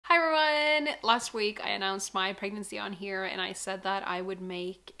last week I announced my pregnancy on here and I said that I would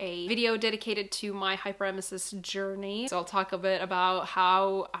make a video dedicated to my hyperemesis journey. So I'll talk a bit about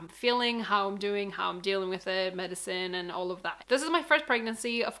how I'm feeling, how I'm doing, how I'm dealing with it, medicine and all of that. This is my first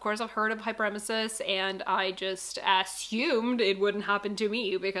pregnancy. Of course I've heard of hyperemesis and I just assumed it wouldn't happen to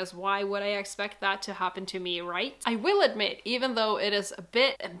me because why would I expect that to happen to me, right? I will admit, even though it is a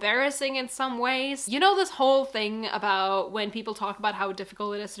bit embarrassing in some ways, you know, this whole thing about when people talk about how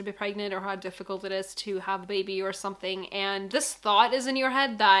difficult it is to be pregnant or how difficult it is to have a baby or something, and this thought is in your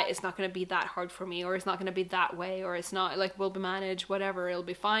head that it's not going to be that hard for me, or it's not going to be that way, or it's not like we'll be managed, whatever, it'll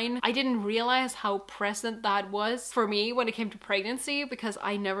be fine. I didn't realize how present that was for me when it came to pregnancy because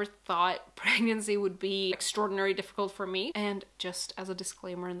I never thought pregnancy would be extraordinarily difficult for me. And just as a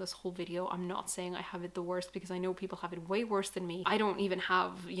disclaimer in this whole video, I'm not saying I have it the worst because I know people have it way worse than me. I don't even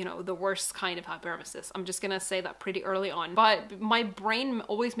have, you know, the worst kind of hyperemesis. I'm just gonna say that pretty early on. But my brain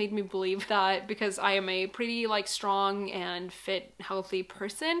always made me believe that because I am a pretty like strong and fit, healthy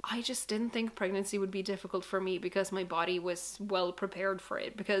person, I just didn't think pregnancy would be difficult for me because my body was well prepared for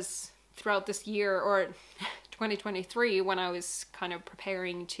it. Because throughout this year, or 2023, when I was kind of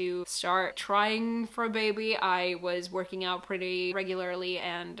preparing to start trying for a baby, I was working out pretty regularly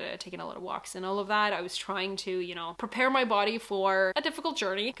and taking a lot of walks and all of that. I was trying to, you know, prepare my body for a difficult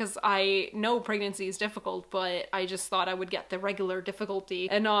journey because I know pregnancy is difficult, but I just thought I would get the regular difficulty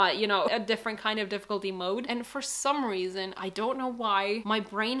and not, you know, a different kind of difficulty mode. And for some reason, I don't know why, my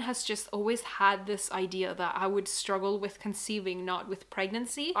brain has just always had this idea that I would struggle with conceiving, not with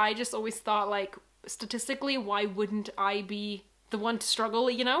pregnancy. I just always thought, like, statistically, why wouldn't I be the one to struggle,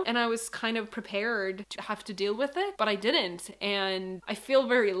 you know? And I was kind of prepared to have to deal with it, but I didn't. And I feel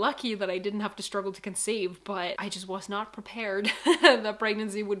very lucky that I didn't have to struggle to conceive, but I just was not prepared that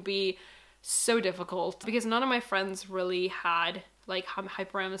pregnancy would be so difficult because none of my friends really had like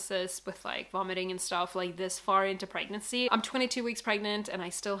hyperemesis with like vomiting and stuff like this far into pregnancy. I'm 22 weeks pregnant and I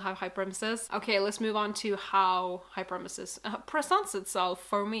still have hyperemesis. Okay, let's move on to how hyperemesis presents itself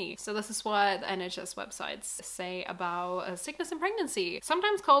for me. So this is what the NHS websites say about sickness in pregnancy,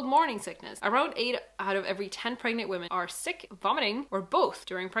 sometimes called morning sickness. Around 8 out of every 10 pregnant women are sick, vomiting, or both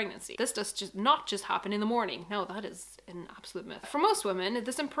during pregnancy. This does not just happen in the morning. No, that is an absolute myth. For most women,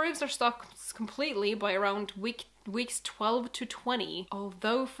 this improves their stocks completely by around weeks 12 to 20,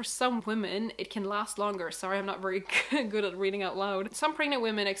 although for some women it can last longer. Sorry, I'm not very good at reading out loud. Some pregnant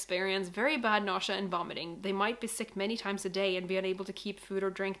women experience very bad nausea and vomiting. They might be sick many times a day and be unable to keep food or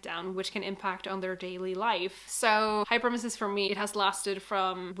drink down, which can impact on their daily life. So hyperemesis for me, it has lasted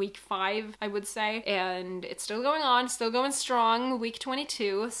from week 5, I would say, and it's still going on, still going strong, week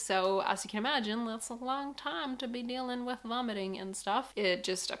 22. So as you can imagine, that's a long time to be dealing with vomiting and stuff. It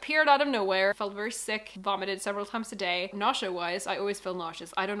just appeared out of nowhere, felt very sick, vomited several times a day. Nausea wise, I always feel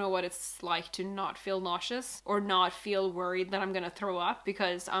nauseous. I don't know what it's like to not feel nauseous or not feel worried that I'm gonna throw up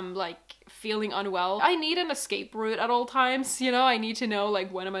because I'm like feeling unwell. I need an escape route at all times, you know? I need to know like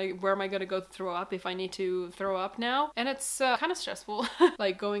where am I gonna go throw up if I need to throw up now. And it's kind of stressful,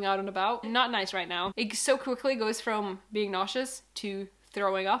 like going out and about. Not nice right now. It so quickly goes from being nauseous to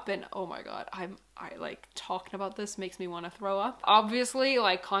throwing up, and oh my god, I like talking about this makes me want to throw up. Obviously,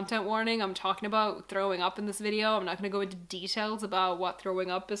 like content warning, I'm talking about throwing up in this video. I'm not gonna go into details about what throwing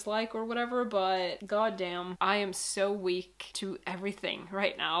up is like or whatever, but goddamn, I am so weak to everything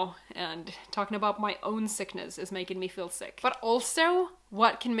right now, and talking about my own sickness is making me feel sick. But also,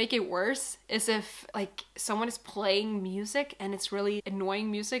 what can make it worse is if like someone is playing music and it's really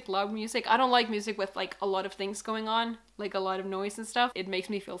annoying music, loud music. I don't like music with like a lot of things going on, like a lot of noise and stuff. It makes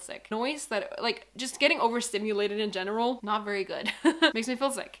me feel sick. Noise that like just getting overstimulated in general, not very good. Makes me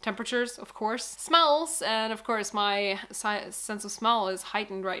feel sick. Temperatures, of course. Smells, and of course my sense of smell is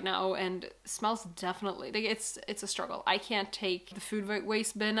heightened right now, and smells definitely, like, it's a struggle. I can't take the food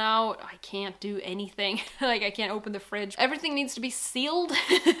waste bin out. I can't do anything. Like I can't open the fridge. Everything needs to be sealed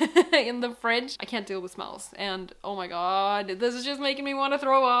in the fridge. I can't deal with smells, and oh my god, this is just making me want to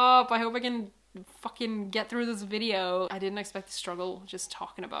throw up. I hope I can fucking get through this video. I didn't expect to struggle just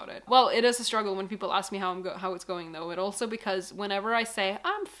talking about it. Well, it is a struggle when people ask me how it's going though. It also because whenever I say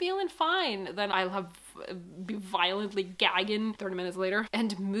I'm feeling fine, then I'll be violently gagging 30 minutes later.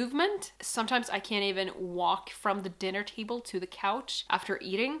 And movement, sometimes I can't even walk from the dinner table to the couch after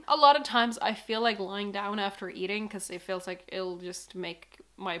eating. A lot of times I feel like lying down after eating because it feels like it'll just make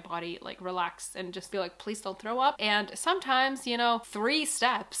my body like relax and just be like, please don't throw up. And sometimes, you know, 3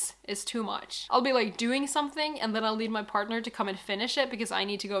 steps is too much. I'll be like doing something and then I'll need my partner to come and finish it because I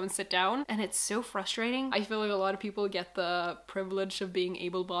need to go and sit down. And it's so frustrating. I feel like a lot of people get the privilege of being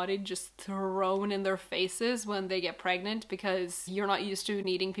able-bodied just thrown in their faces when they get pregnant because you're not used to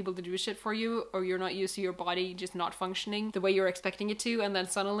needing people to do shit for you, or you're not used to your body just not functioning the way you're expecting it to. And then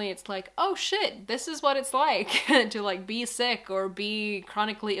suddenly it's like, oh shit, this is what it's like to like be sick or be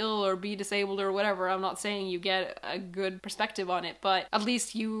chronically ill or be disabled or whatever. I'm not saying you get a good perspective on it, but at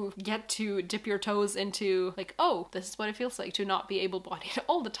least you get to dip your toes into like, oh, this is what it feels like to not be able-bodied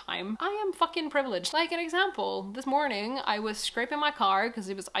all the time. I am fucking privileged. Like an example, this morning I was scraping my car because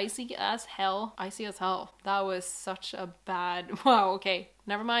it was icy as hell. Icy as hell. That was such a bad, wow, okay.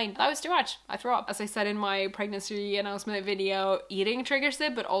 Never mind. That was too much. I threw up. As I said in my pregnancy announcement video, eating triggers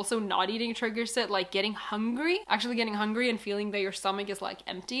it, but also not eating triggers it, like getting hungry. Actually getting hungry and feeling that your stomach is like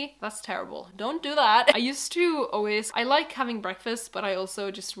empty. That's terrible. Don't do that. I used to always, I like having breakfast, but I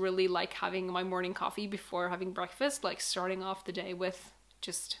also just really like having my morning coffee before having breakfast, like starting off the day with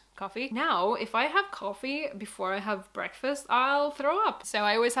just coffee. Now, if I have coffee before I have breakfast, I'll throw up. So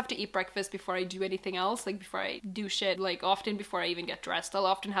I always have to eat breakfast before I do anything else, like before I do shit, like often before I even get dressed. I'll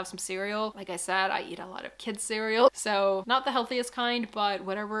often have some cereal. Like I said, I eat a lot of kids' cereal. So not the healthiest kind, but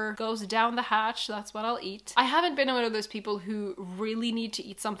whatever goes down the hatch, that's what I'll eat. I haven't been one of those people who really need to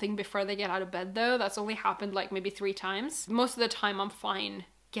eat something before they get out of bed though. That's only happened like maybe 3 times. Most of the time I'm fine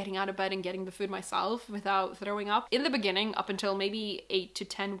getting out of bed and getting the food myself without throwing up. In the beginning, up until maybe 8 to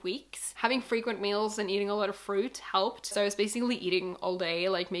 10 weeks, having frequent meals and eating a lot of fruit helped. So I was basically eating all day,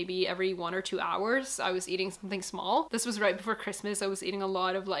 like maybe every 1 or 2 hours, I was eating something small. This was right before Christmas. I was eating a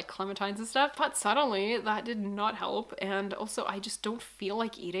lot of like clementines and stuff, but suddenly that did not help. And also I just don't feel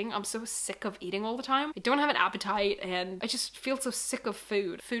like eating. I'm so sick of eating all the time. I don't have an appetite and I just feel so sick of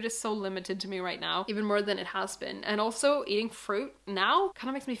food. Food is so limited to me right now, even more than it has been. And also eating fruit now kind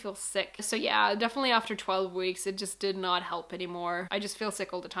of makes me feel sick. So yeah, definitely after 12 weeks, it just did not help anymore. I just feel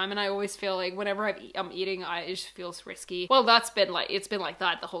sick all the time, and I always feel like whenever I'm eating, it just feels risky. Well, it's been like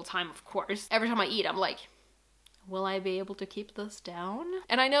that the whole time, of course. Every time I eat, I'm like, will I be able to keep this down?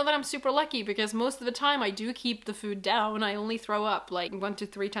 And I know that I'm super lucky because most of the time I do keep the food down. I only throw up like 1 to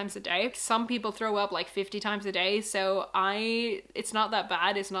 3 times a day. Some people throw up like 50 times a day. So it's not that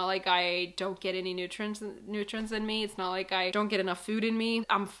bad. It's not like I don't get any nutrients in me. It's not like I don't get enough food in me.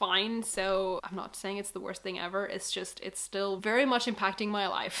 I'm fine. So I'm not saying it's the worst thing ever. It's just, it's still very much impacting my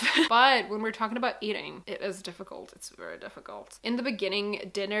life. But when we're talking about eating, it is difficult. It's very difficult. In the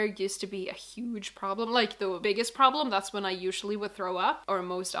beginning, dinner used to be a huge problem. Like the biggest problem. That's when I usually would throw up, or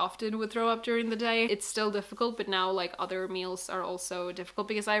most often would throw up during the day. It's still difficult, but now like other meals are also difficult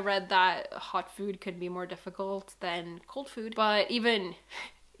because I read that hot food could be more difficult than cold food. But even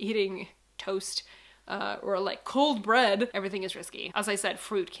eating toast or like cold bread, everything is risky. As I said,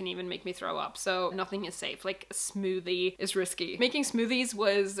 fruit can even make me throw up, so nothing is safe. Like a smoothie is risky. Making smoothies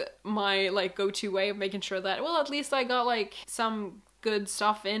was my like go-to way of making sure that, well, at least I got like some good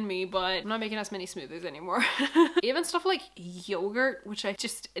stuff in me, but I'm not making as many smoothies anymore. Even stuff like yogurt, which I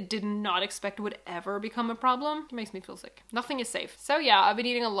just did not expect would ever become a problem, it makes me feel sick. Nothing is safe. So yeah, I've been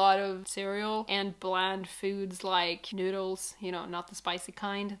eating a lot of cereal and bland foods like noodles, you know, not the spicy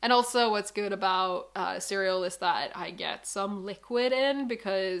kind. And also what's good about cereal is that I get some liquid in,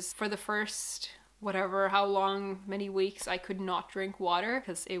 because for the first many weeks I could not drink water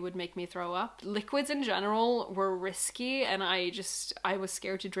because it would make me throw up. Liquids in general were risky, and I was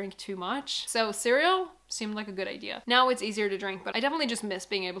scared to drink too much. So cereal seemed like a good idea. Now it's easier to drink, but I definitely just miss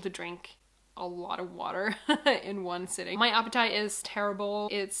being able to drink a lot of water in one sitting. My appetite is terrible.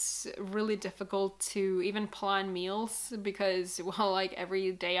 It's really difficult to even plan meals because, well, like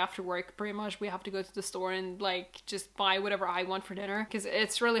every day after work pretty much we have to go to the store and like just buy whatever I want for dinner because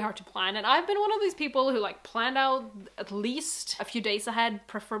it's really hard to plan. And I've been one of these people who like planned out at least a few days ahead,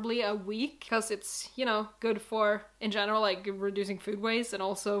 preferably a week, because it's, you know, good for in general like reducing food waste and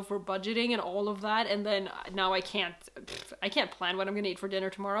also for budgeting and all of that. And then now I can't plan what I'm gonna eat for dinner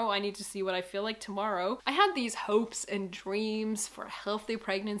tomorrow. I need to see what I feel like tomorrow. I had these hopes and dreams for a healthy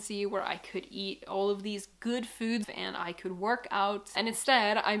pregnancy where I could eat all of these good foods and I could work out, and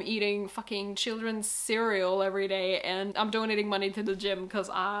instead I'm eating fucking children's cereal every day, and I'm donating money to the gym because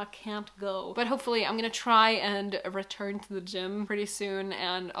I can't go. But hopefully I'm gonna try and return to the gym pretty soon,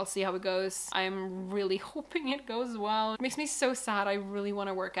 and I'll see how it goes. I'm really hoping it goes well. It makes me so sad. I really want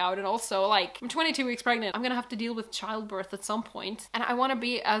to work out, and also like I'm 22 weeks pregnant. I'm gonna have to deal with childbirth at some point, and I want to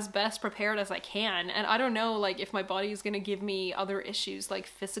be as best prepared prepared as I can. And I don't know like if my body is gonna give me other issues like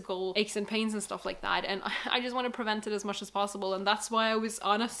physical aches and pains and stuff like that. And I just want to prevent it as much as possible. And that's why I was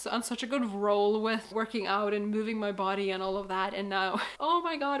on such a good roll with working out and moving my body and all of that. And now, oh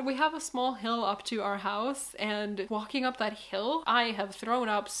my god, we have a small hill up to our house, and walking up that hill, I have thrown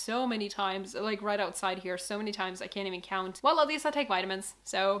up so many times, like right outside here, so many times I can't even count. Well, at least I take vitamins,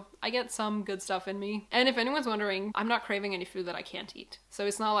 so I get some good stuff in me. And if anyone's wondering, I'm not craving any food that I can't eat. So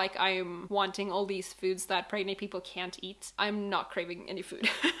it's not like I'm wanting all these foods that pregnant people can't eat. I'm not craving any food.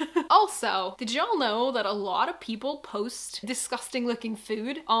 Also, did y'all know that a lot of people post disgusting looking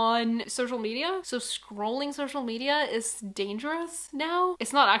food on social media? So scrolling social media is dangerous now.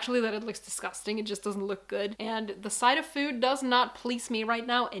 It's not actually that it looks disgusting, it just doesn't look good. And the sight of food does not please me right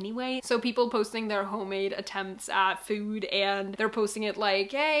now anyway. So people posting their homemade attempts at food, and they're posting it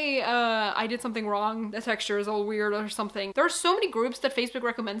like, hey, I did something wrong, the texture is all weird or something. There are so many groups that Facebook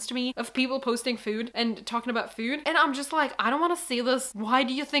recommends to me of people posting food and talking about food, and I'm just like, I don't want to see this. Why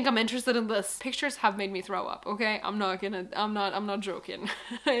do you think I'm interested in this? Pictures have made me throw up, okay? I'm not joking.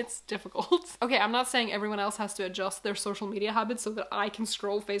 It's difficult. Okay, I'm not saying everyone else has to adjust their social media habits so that I can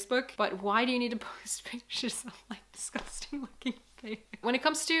scroll Facebook, but why do you need to post pictures of like disgusting looking food? When it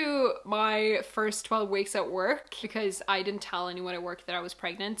comes to my first 12 weeks at work, because I didn't tell anyone at work that I was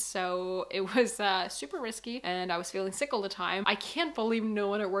pregnant, so it was super risky and I was feeling sick all the time. I can't believe no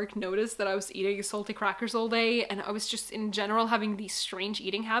one at work noticed that I was eating salty crackers all day, and I was just in general having these strange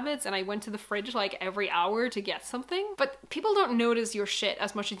eating habits, and I went to the fridge like every hour to get something. But people don't notice your shit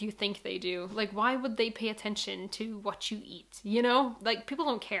as much as you think they do. Like, why would they pay attention to what you eat? You know? Like, people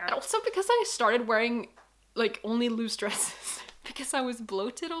don't care. And also because I started wearing like only loose dresses. Because I was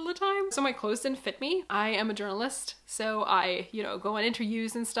bloated all the time. So my clothes didn't fit me. I am a journalist, so I, you know, go on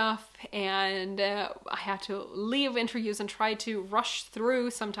interviews and stuff, and I had to leave interviews and try to rush through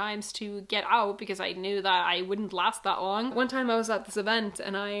sometimes to get out because I knew that I wouldn't last that long. One time I was at this event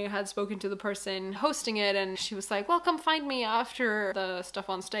and I had spoken to the person hosting it, and she was like, well, come find me after the stuff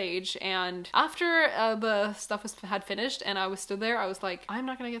on stage. And after the stuff had finished and I was stood there, I was like, I'm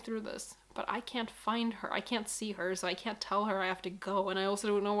not gonna get through this. But I can't find her, I can't see her, so I can't tell her I have to go, and I also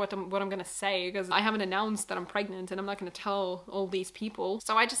don't know what I'm gonna say because I haven't announced that I'm pregnant and I'm not gonna tell all these people.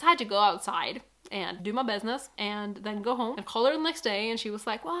 So I just had to go outside and do my business and then go home and call her the next day, and she was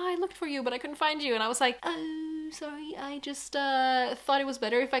like, well, I looked for you but I couldn't find you. And I was like, oh, sorry, I just thought it was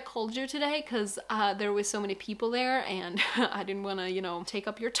better if I called you today because there was so many people there and I didn't want to, you know, take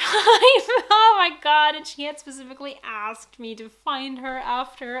up your time. Oh my god, and she had specifically asked me to find her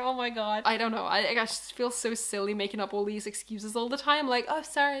after. Oh my god. I don't know, I just feel so silly making up all these excuses all the time, like, oh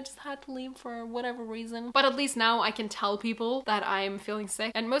sorry, I just had to leave for whatever reason. But at least now I can tell people that I'm feeling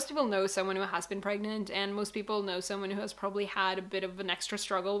sick, and most people know someone who has been pregnant, and most people know someone who has probably had a bit of an extra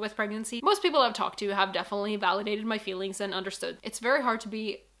struggle with pregnancy. Most people I've talked to have definitely validated my feelings and understood. It's very hard to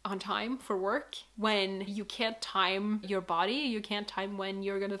be on time for work when you can't time your body, you can't time when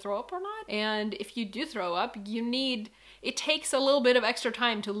you're gonna throw up or not. And if you do throw up, it takes a little bit of extra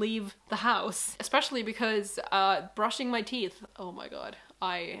time to leave the house, especially because brushing my teeth, oh my god.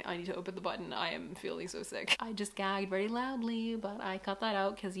 I need to open the button. I am feeling so sick. I just gagged very loudly, but I cut that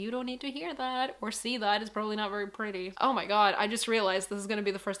out because you don't need to hear that or see that. It's probably not very pretty. Oh my god, I just realized this is gonna be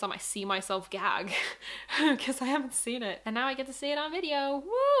the first time I see myself gag because I haven't seen it. And now I get to see it on video.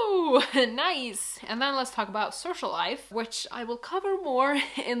 Woo! Nice! And then let's talk about social life, which I will cover more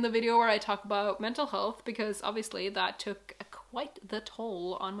in the video where I talk about mental health, because obviously that took quite the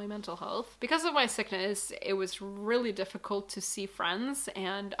toll on my mental health. Because of my sickness, it was really difficult to see friends,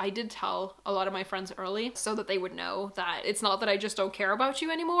 and I did tell a lot of my friends early so that they would know that it's not that I just don't care about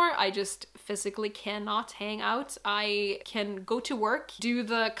you anymore, I just physically cannot hang out. I can go to work, do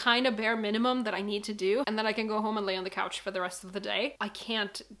the kind of bare minimum that I need to do, and then I can go home and lay on the couch for the rest of the day. I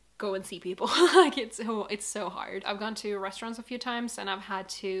can't go and see people. Like, it's so hard. I've gone to restaurants a few times and I've had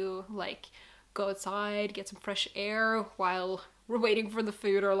to like go outside, get some fresh air while we're waiting for the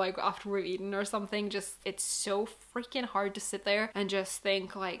food, or like after we've eaten or something. Just, it's so freaking hard to sit there and just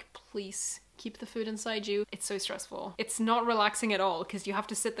think like, please keep the food inside you. It's so stressful. It's not relaxing at all because you have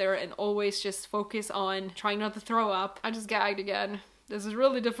to sit there and always just focus on trying not to throw up. I just gagged again. This is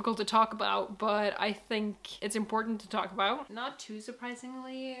really difficult to talk about, but I think it's important to talk about. Not too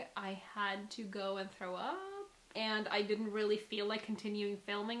surprisingly, I had to go and throw up. And I didn't really feel like continuing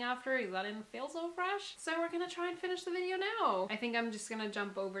filming after because I didn't feel so fresh. So we're gonna try and finish the video now. I think I'm just gonna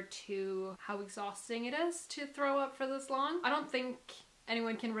jump over to how exhausting it is to throw up for this long. I don't think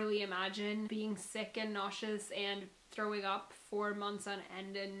anyone can really imagine being sick and nauseous and throwing up for months on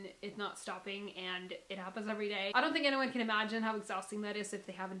end and it not stopping, and it happens every day. I don't think anyone can imagine how exhausting that is if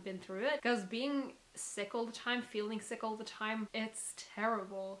they haven't been through it, because being sick all the time, feeling sick all the time, it's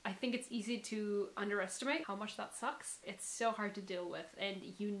terrible. I think it's easy to underestimate how much that sucks. It's so hard to deal with and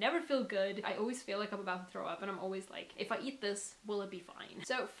you never feel good. I always feel like I'm about to throw up and I'm always like, if I eat this, will it be fine?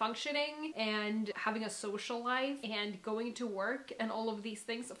 So functioning and having a social life and going to work and all of these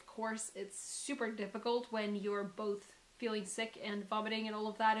things, of course, it's super difficult when you're both feeling sick and vomiting and all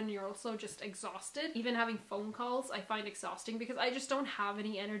of that, and you're also just exhausted. Even having phone calls I find exhausting because I just don't have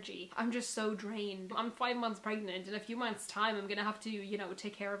any energy. I'm just so drained. I'm 5 months pregnant. In a few months time I'm gonna have to, you know,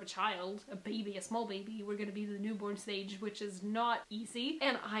 take care of a child, a baby, a small baby. We're gonna be the newborn stage, which is not easy,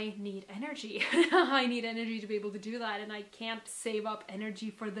 and I need energy. I need energy to be able to do that, and I can't save up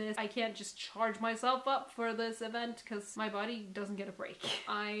energy for this. I can't just charge myself up for this event because my body doesn't get a break.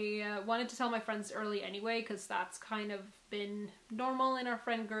 I wanted to tell my friends early anyway because that's kind of been normal in our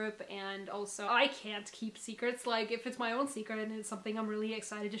friend group, and also I can't keep secrets. Like, if it's my own secret and it's something I'm really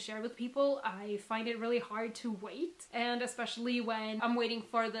excited to share with people, I find it really hard to wait, and especially when I'm waiting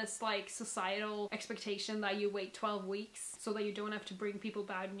for this like societal expectation that you wait 12 weeks so that you don't have to bring people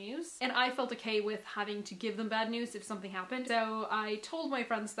bad news. And I felt okay with having to give them bad news if something happened, so I told my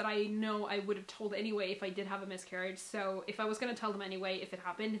friends that I know I would have told anyway if I did have a miscarriage. So if I was gonna tell them anyway if it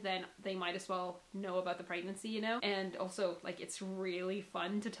happened, then they might as well know about the pregnancy, you know? And also, like, it's really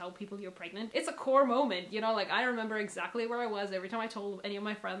fun to tell people you're pregnant. It's a core moment, you know? Like, I remember exactly where I was every time I told any of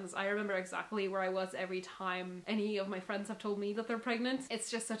my friends. I remember exactly where I was every time any of my friends have told me that they're pregnant.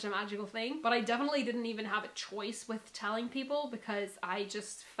 It's just such a magical thing. But I definitely didn't even have a choice with telling people because I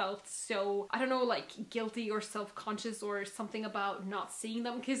just felt so, I don't know, like guilty or self-conscious or something about not seeing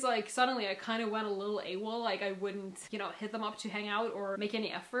them, because like suddenly I kind of went a little AWOL. Like, I wouldn't, you know, hit them up to hang out or make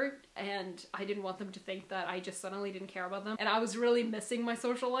any effort, and I didn't want them to think that I just suddenly didn't care about them. And I was really missing my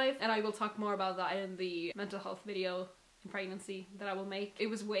social life, and I will talk more about that in the mental health video in pregnancy that I will make. It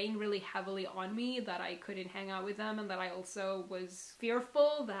was weighing really heavily on me that I couldn't hang out with them, and that I also was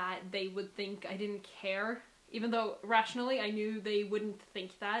fearful that they would think I didn't care. Even though rationally I knew they wouldn't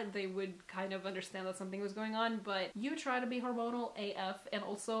think that, they would kind of understand that something was going on, but you try to be hormonal AF and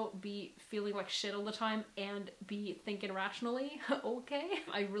also be feeling like shit all the time and be thinking rationally, okay?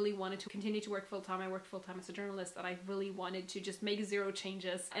 I really wanted to continue to work full-time. I worked full-time as a journalist, and I really wanted to just make zero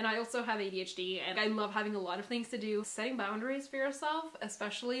changes. And I also have ADHD, and I love having a lot of things to do. Setting boundaries for yourself,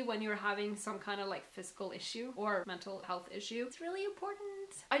 especially when you're having some kind of like physical issue or mental health issue, it's really important.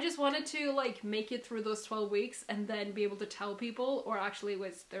 I just wanted to like make it through those 12 weeks and then be able to tell people, or actually it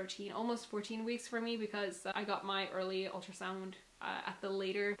was 13, almost 14 weeks for me, because I got my early ultrasound at the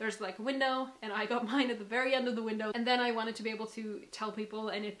later, there's like a window, and I got mine at the very end of the window, and then I wanted to be able to tell people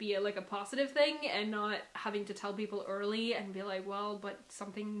and it be like a positive thing, and not having to tell people early and be like, well, but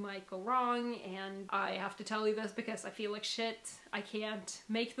something might go wrong and I have to tell you this because I feel like shit. I can't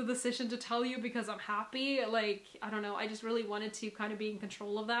make the decision to tell you because I'm happy. Like, I don't know, I just really wanted to kind of be in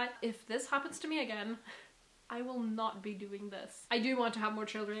control of that. If this happens to me again, I will not be doing this. I do want to have more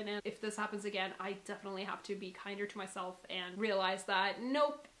children, and if this happens again, I definitely have to be kinder to myself and realize that,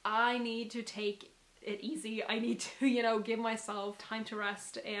 nope, I need to take it easy. I need to, you know, give myself time to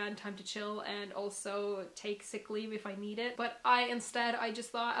rest and time to chill, and also take sick leave if I need it. But instead, I just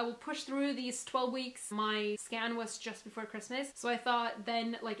thought I will push through these 12 weeks. My scan was just before Christmas, so I thought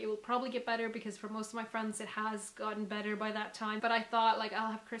then like it will probably get better, because for most of my friends it has gotten better by that time. But I thought like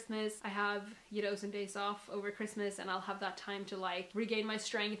I'll have Christmas, I have, you know, some days off over Christmas, and I'll have that time to like regain my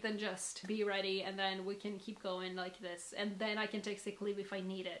strength and just be ready, and then we can keep going like this, and then I can take sick leave if I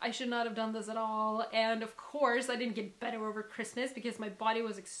need it. I should not have done this at all. And of course I didn't get better over Christmas because my body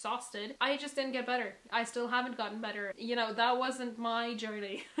was exhausted. I just didn't get better. I still haven't gotten better. You know, that wasn't my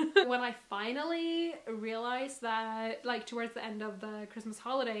journey. When I finally realized that, like towards the end of the Christmas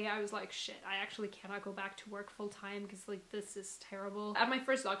holiday, I was like, shit, I actually cannot go back to work full time because like this is terrible. At my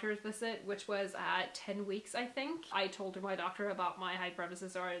first doctor's visit, which was at 10 weeks I think, I told my doctor about my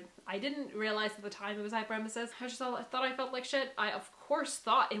hyperemesis, or I didn't realize at the time it was hyperemesis. I just thought I felt like shit. I of course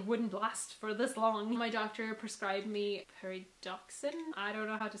thought it wouldn't last for this long. My doctor prescribed me pyridoxine. I don't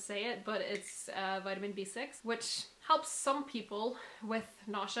know how to say it, but it's vitamin B6, which helps some people with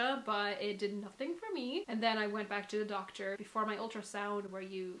nausea, but it did nothing for me. And then I went back to the doctor before my ultrasound, where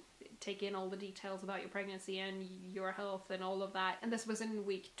you take in all the details about your pregnancy and your health and all of that. And this was in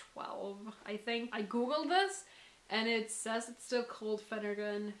week 12, I think. I googled this, and it says it's still called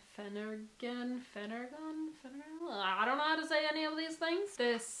Phenergan. I don't know how to say any of these things.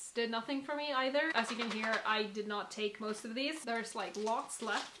 This did nothing for me either. As you can hear, I did not take most of these. There's like lots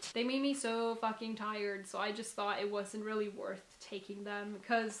left. They made me so fucking tired, so I just thought it wasn't really worth taking them,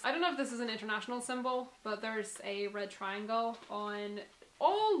 because I don't know if this is an international symbol, but there's a red triangle on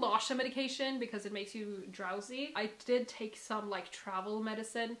all nausea medication because it makes you drowsy. I did take some like travel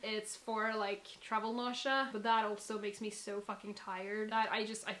medicine. It's for like travel nausea, but that also makes me so fucking tired that I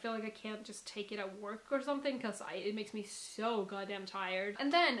feel like I can't just take it at work or something, because it makes me so goddamn tired.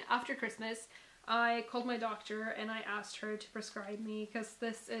 And then after Christmas, I called my doctor and I asked her to prescribe me, because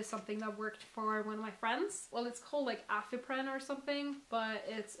this is something that worked for one of my friends. Well, it's called like Afipren or something, but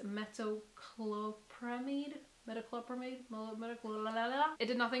it's metoclopramide. It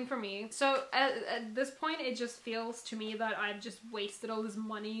did nothing for me. So at this point, it just feels to me that I've just wasted all this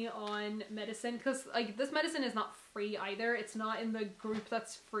money on medicine, because like this medicine is not free either. It's not in the group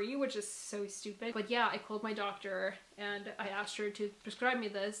that's free, which is so stupid. But yeah, I called my doctor and I asked her to prescribe me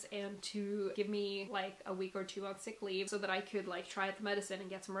this and to give me like a week or 2 on sick leave so that I could like try out the medicine and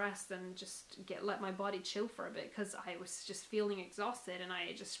get some rest and just let my body chill for a bit, because I was just feeling exhausted and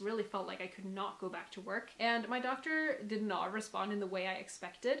I just really felt like I could not go back to work. And my doctor did not respond in the way I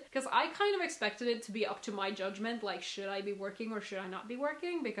expected, because I kind of expected it to be up to my judgment, like should I be working or should I not be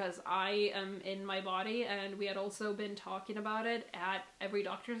working, because I am in my body, and we had also been talking about it at every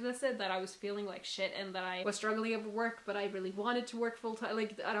doctor's visit that I was feeling like shit and that I was struggling at work, but I really wanted to work full time,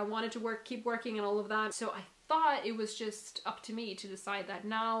 like, and I wanted to keep working and all of that. So I thought it was just up to me to decide that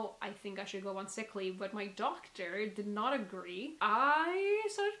now I think I should go on sick leave, but my doctor did not agree. I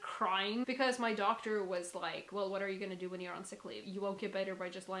started crying because my doctor was like, well, what are you gonna do when you're on sick leave? You won't get better by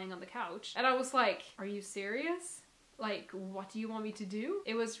just lying on the couch. And I was like, are you serious? Like, what do you want me to do?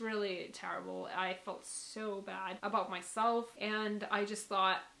 It was really terrible. I felt so bad about myself, and I just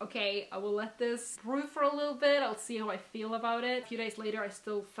thought, okay, I will let this brew for a little bit. I'll see how I feel about it. A few days later, I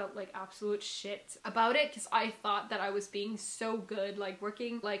still felt like absolute shit about it, because I thought that I was being so good, like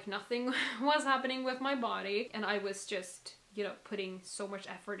working like nothing was happening with my body, and I was just, you know, putting so much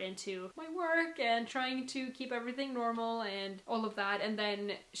effort into my work and trying to keep everything normal and all of that. And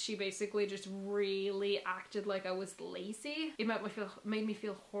then she basically just really acted like I was lazy. It made me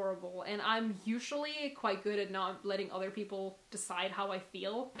feel horrible. And I'm usually quite good at not letting other people decide how I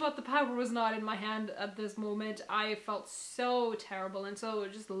feel, but the power was not in my hand at this moment. I felt so terrible and so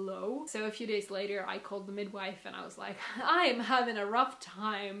just low. So a few days later, I called the midwife and I was like, I am having a rough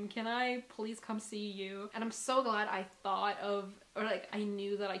time. Can I please come see you? And I'm so glad I thought of, or like I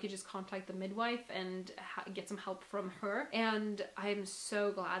knew that I could just contact the midwife and get some help from her. And I'm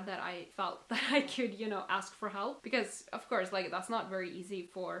so glad that I felt that I could, you know, ask for help, because of course, like, that's not very easy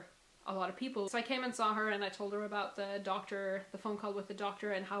for a lot of people. So I came and saw her and I told her about the doctor, the phone call with the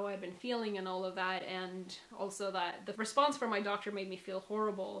doctor, and how I'd been feeling and all of that, and also that the response from my doctor made me feel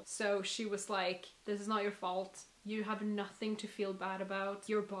horrible. So she was like, this is not your fault. You have nothing to feel bad about.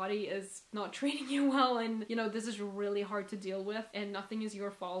 Your body is not treating you well, and you know, this is really hard to deal with, and nothing is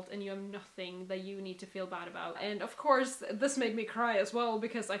your fault, and you have nothing that you need to feel bad about. And of course, this made me cry as well,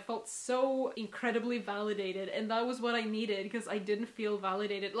 because I felt so incredibly validated, and that was what I needed, because I didn't feel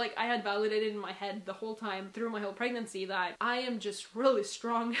validated. Like, I had validated in my head the whole time through my whole pregnancy that I am just really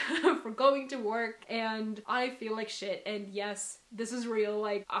strong for going to work, and I feel like shit, and yes, this is real.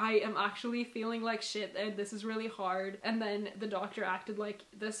 Like, I am actually feeling like shit, and this is really hard. And then the doctor acted like,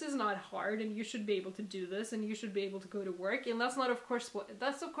 this is not hard, and you should be able to do this, and you should be able to go to work. And that's not, of course,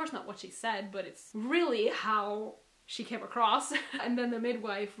 that's of course not what she said, but it's really how she came across. And then the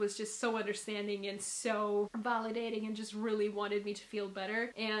midwife was just so understanding and so validating and just really wanted me to feel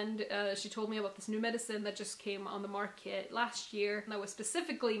better. And she told me about this new medicine that just came on the market last year that was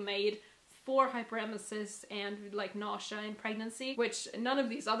specifically made for hyperemesis and like nausea in pregnancy, which none of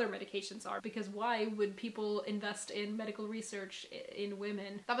these other medications are, because why would people invest in medical research in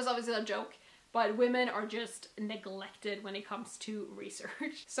women? That was obviously a joke, but women are just neglected when it comes to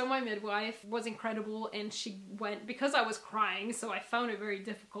research. So my midwife was incredible, and she went, because I was crying, so I found it very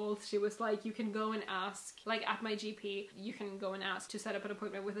difficult. She was like, you can go and ask, like at my GP, you can go and ask to set up an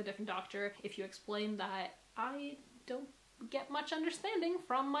appointment with a different doctor if you explain that I don't get much understanding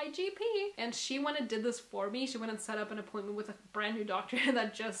from my GP. And she went and did this for me. She went and set up an appointment with a brand new doctor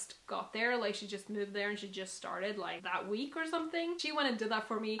that just got there. Like, she just moved there and she just started like that week or something. She went and did that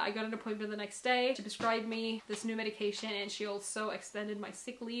for me. I got an appointment the next day. She prescribed me this new medication and she also extended my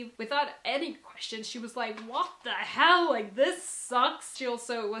sick leave without any questions. She was like, what the hell? Like, this sucks. She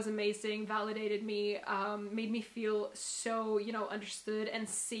also was amazing, validated me, made me feel so, you know, understood and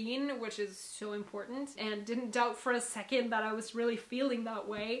seen, which is so important, and didn't doubt for a second that I was really feeling that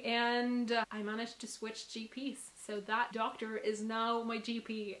way. And I managed to switch GPs. So that doctor is now my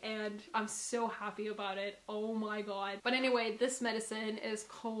GP and I'm so happy about it. Oh my god. But anyway, this medicine is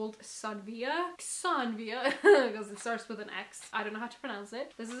called Xanvia, because it starts with an X. I don't know how to pronounce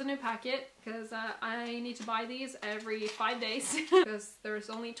it. This is a new packet because I need to buy these every 5 days because there's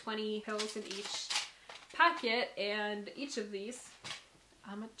only 20 pills in each packet, and each of these,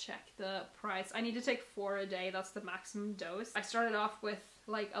 I'm gonna check the price. I need to take 4 a day. That's the maximum dose. I started off with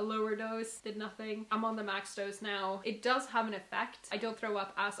like a lower dose, did nothing. I'm on the max dose now. It does have an effect. I don't throw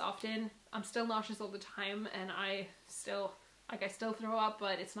up as often. I'm still nauseous all the time and I still throw up,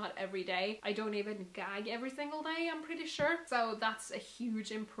 but it's not every day. I don't even gag every single day, I'm pretty sure. So that's a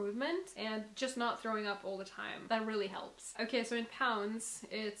huge improvement, and just not throwing up all the time. That really helps. Okay, so in pounds,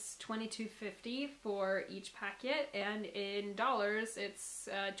 it's $22.50 for each packet, and in dollars, it's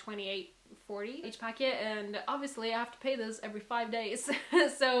 $28.40 each packet, and obviously I have to pay this every 5 days.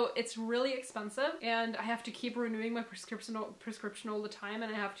 So it's really expensive, and I have to keep renewing my prescription all the time,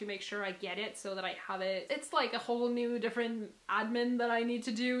 and I have to make sure I get it so that I have it. It's like a whole new different admin that I need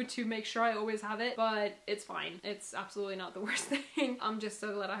to do to make sure I always have it, but it's fine. It's absolutely not the worst thing. I'm just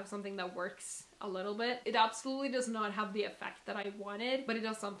so glad I have something that works a little bit. It absolutely does not have the effect that I wanted, but it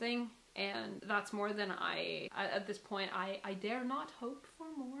does something, and that's more than at this point, I dare not hope for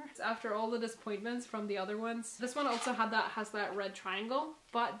more. After all the disappointments from the other ones, this one also has that red triangle,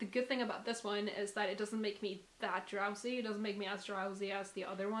 but the good thing about this one is that it doesn't make me that drowsy. It doesn't make me as drowsy as the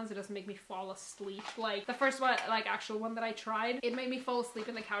other ones. It doesn't make me fall asleep. Like the first one, like actual one that I tried, it made me fall asleep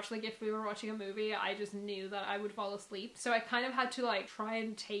in the couch. Like if we were watching a movie, I just knew that I would fall asleep. So I kind of had to like try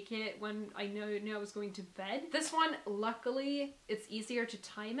and take it when I knew I was going to bed. This one, luckily, it's easier to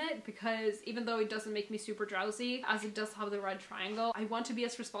time it because even though it doesn't make me super drowsy, as it does have the red triangle, I want to be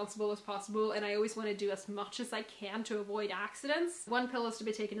as responsible as possible, and I always want to do as much as I can to avoid accidents. One pill is to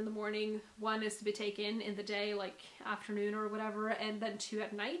be taken in the morning, one is to be taken in the day, like afternoon or whatever, and then 2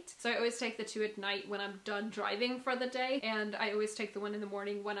 at night. So I always take the 2 at night when I'm done driving for the day, and I always take the one in the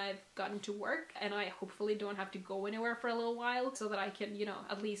morning when I've gotten to work, and I hopefully don't have to go anywhere for a little while so that I can, you know,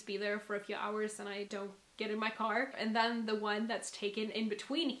 at least be there for a few hours and I don't get in my car. And then the one that's taken in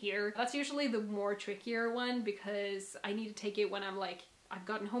between here, that's usually the more trickier one because I need to take it when I'm like, I've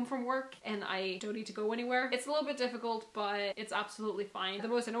gotten home from work and I don't need to go anywhere. It's a little bit difficult, but it's absolutely fine. The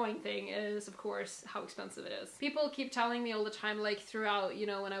most annoying thing is, of course, how expensive it is. People keep telling me all the time, like throughout, you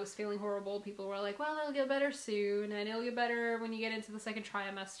know, when I was feeling horrible, people were like, well, it'll get better soon, and it'll get better when you get into the 2nd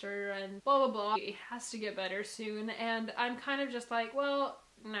trimester, and blah, blah, blah. It has to get better soon, and I'm kind of just like, well,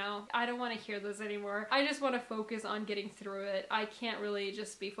 no, I don't want to hear this anymore. I just want to focus on getting through it. I can't really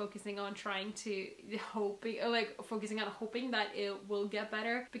just be focusing on focusing on hoping that it will get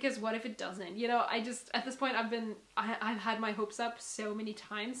better, because what if it doesn't? You know, at this point I've had my hopes up so many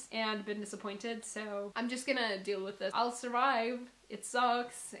times and been disappointed, so I'm just gonna deal with this. I'll survive. It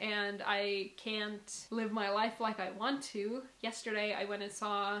sucks and I can't live my life like I want to. Yesterday I went and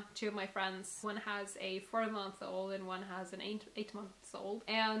saw 2 of my friends. One has a 4-month-old and one has an 8-month-old.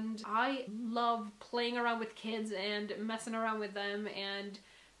 And I love playing around with kids and messing around with them and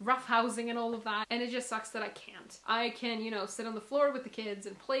roughhousing and all of that, and it just sucks that I can't. I can, you know, sit on the floor with the kids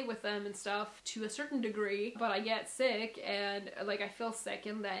and play with them and stuff to a certain degree, but I get sick and like I feel sick,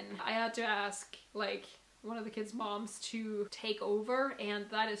 and then I had to ask like one of the kids' moms to take over, and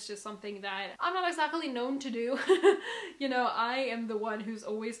that is just something that I'm not exactly known to do. You know, I am the one who's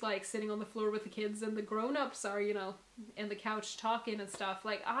always like sitting on the floor with the kids, and the grown-ups are, you know, in the couch talking and stuff.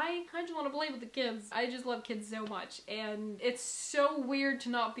 Like, I kind of want to play with the kids. I just love kids so much, and it's so weird to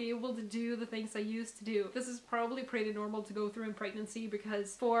not be able to do the things I used to do. This is probably pretty normal to go through in pregnancy,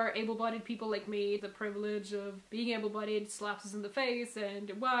 because for able-bodied people like me, the privilege of being able-bodied slaps us in the face,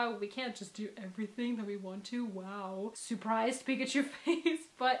 and wow, we can't just do everything that we want to. Wow. Surprised Pikachu face.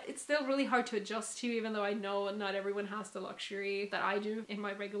 But it's still really hard to adjust to, even though I know not everyone has the luxury that I do in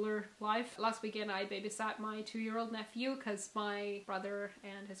my regular life. Last weekend I babysat my 2-year-old nephew because my brother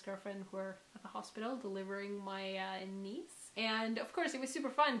and his girlfriend were at at the hospital delivering my niece. And of course it was super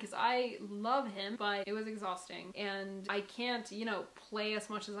fun because I love him, but it was exhausting and I can't, you know, play as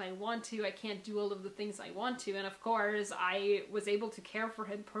much as I want to. I can't do all of the things I want to. And of course I was able to care for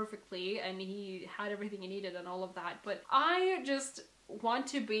him perfectly and he had everything he needed and all of that. But I just want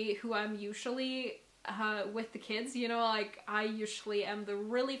to be who I'm usually with the kids, you know, like I usually am the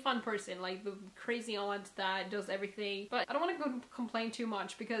really fun person, like the crazy aunt that does everything. But I don't want to complain too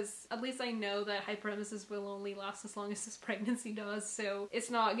much because at least I know that hyperemesis will only last as long as this pregnancy does, so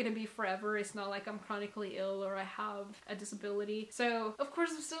it's not gonna be forever. It's not like I'm chronically ill or I have a disability. So of course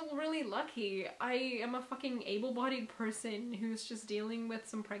I'm still really lucky. I am a fucking able-bodied person who's just dealing with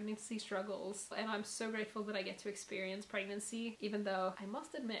some pregnancy struggles, and I'm so grateful that I get to experience pregnancy, even though I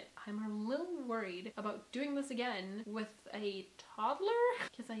must admit I'm a little worried about doing this again with a toddler,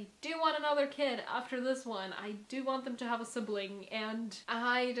 because I do want another kid after this one. I do want them to have a sibling and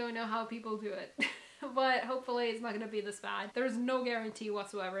I don't know how people do it. But hopefully it's not gonna be this bad. There's no guarantee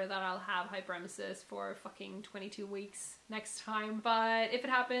whatsoever that I'll have hyperemesis for fucking 22 weeks next time, but if it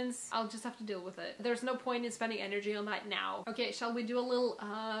happens, I'll just have to deal with it. There's no point in spending energy on that now. Okay, shall we do a little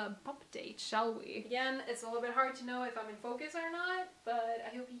bump date, shall we? Again, it's a little bit hard to know if I'm in focus or not, but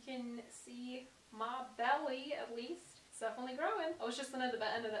I hope you can see my belly at least. It's definitely growing. I was just at an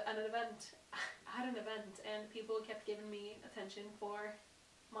event, I had an event, and people kept giving me attention for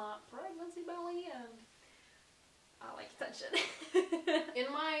my pregnancy belly, and I like attention.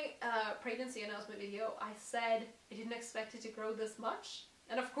 In my pregnancy announcement video, I said I didn't expect it to grow this much,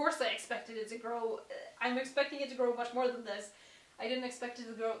 and of course I expected it to grow. I'm expecting it to grow much more than this. I didn't expect it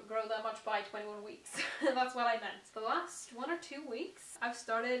to grow that much by 21 weeks. That's what I meant. The last 1 or 2 weeks, I've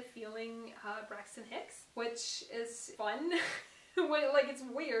started feeling Braxton Hicks, which is fun. Like, it's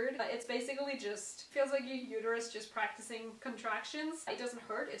weird. It's basically just feels like your uterus just practicing contractions. It doesn't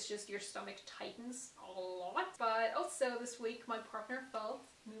hurt, it's just your stomach tightens a lot. But also this week my partner felt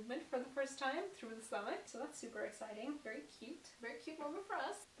movement for the first time through the stomach, so that's super exciting. Very cute moment for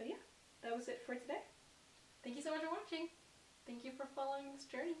us. But yeah, that was it for today. Thank you so much for watching. Thank you for following this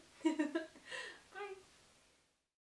journey. Bye.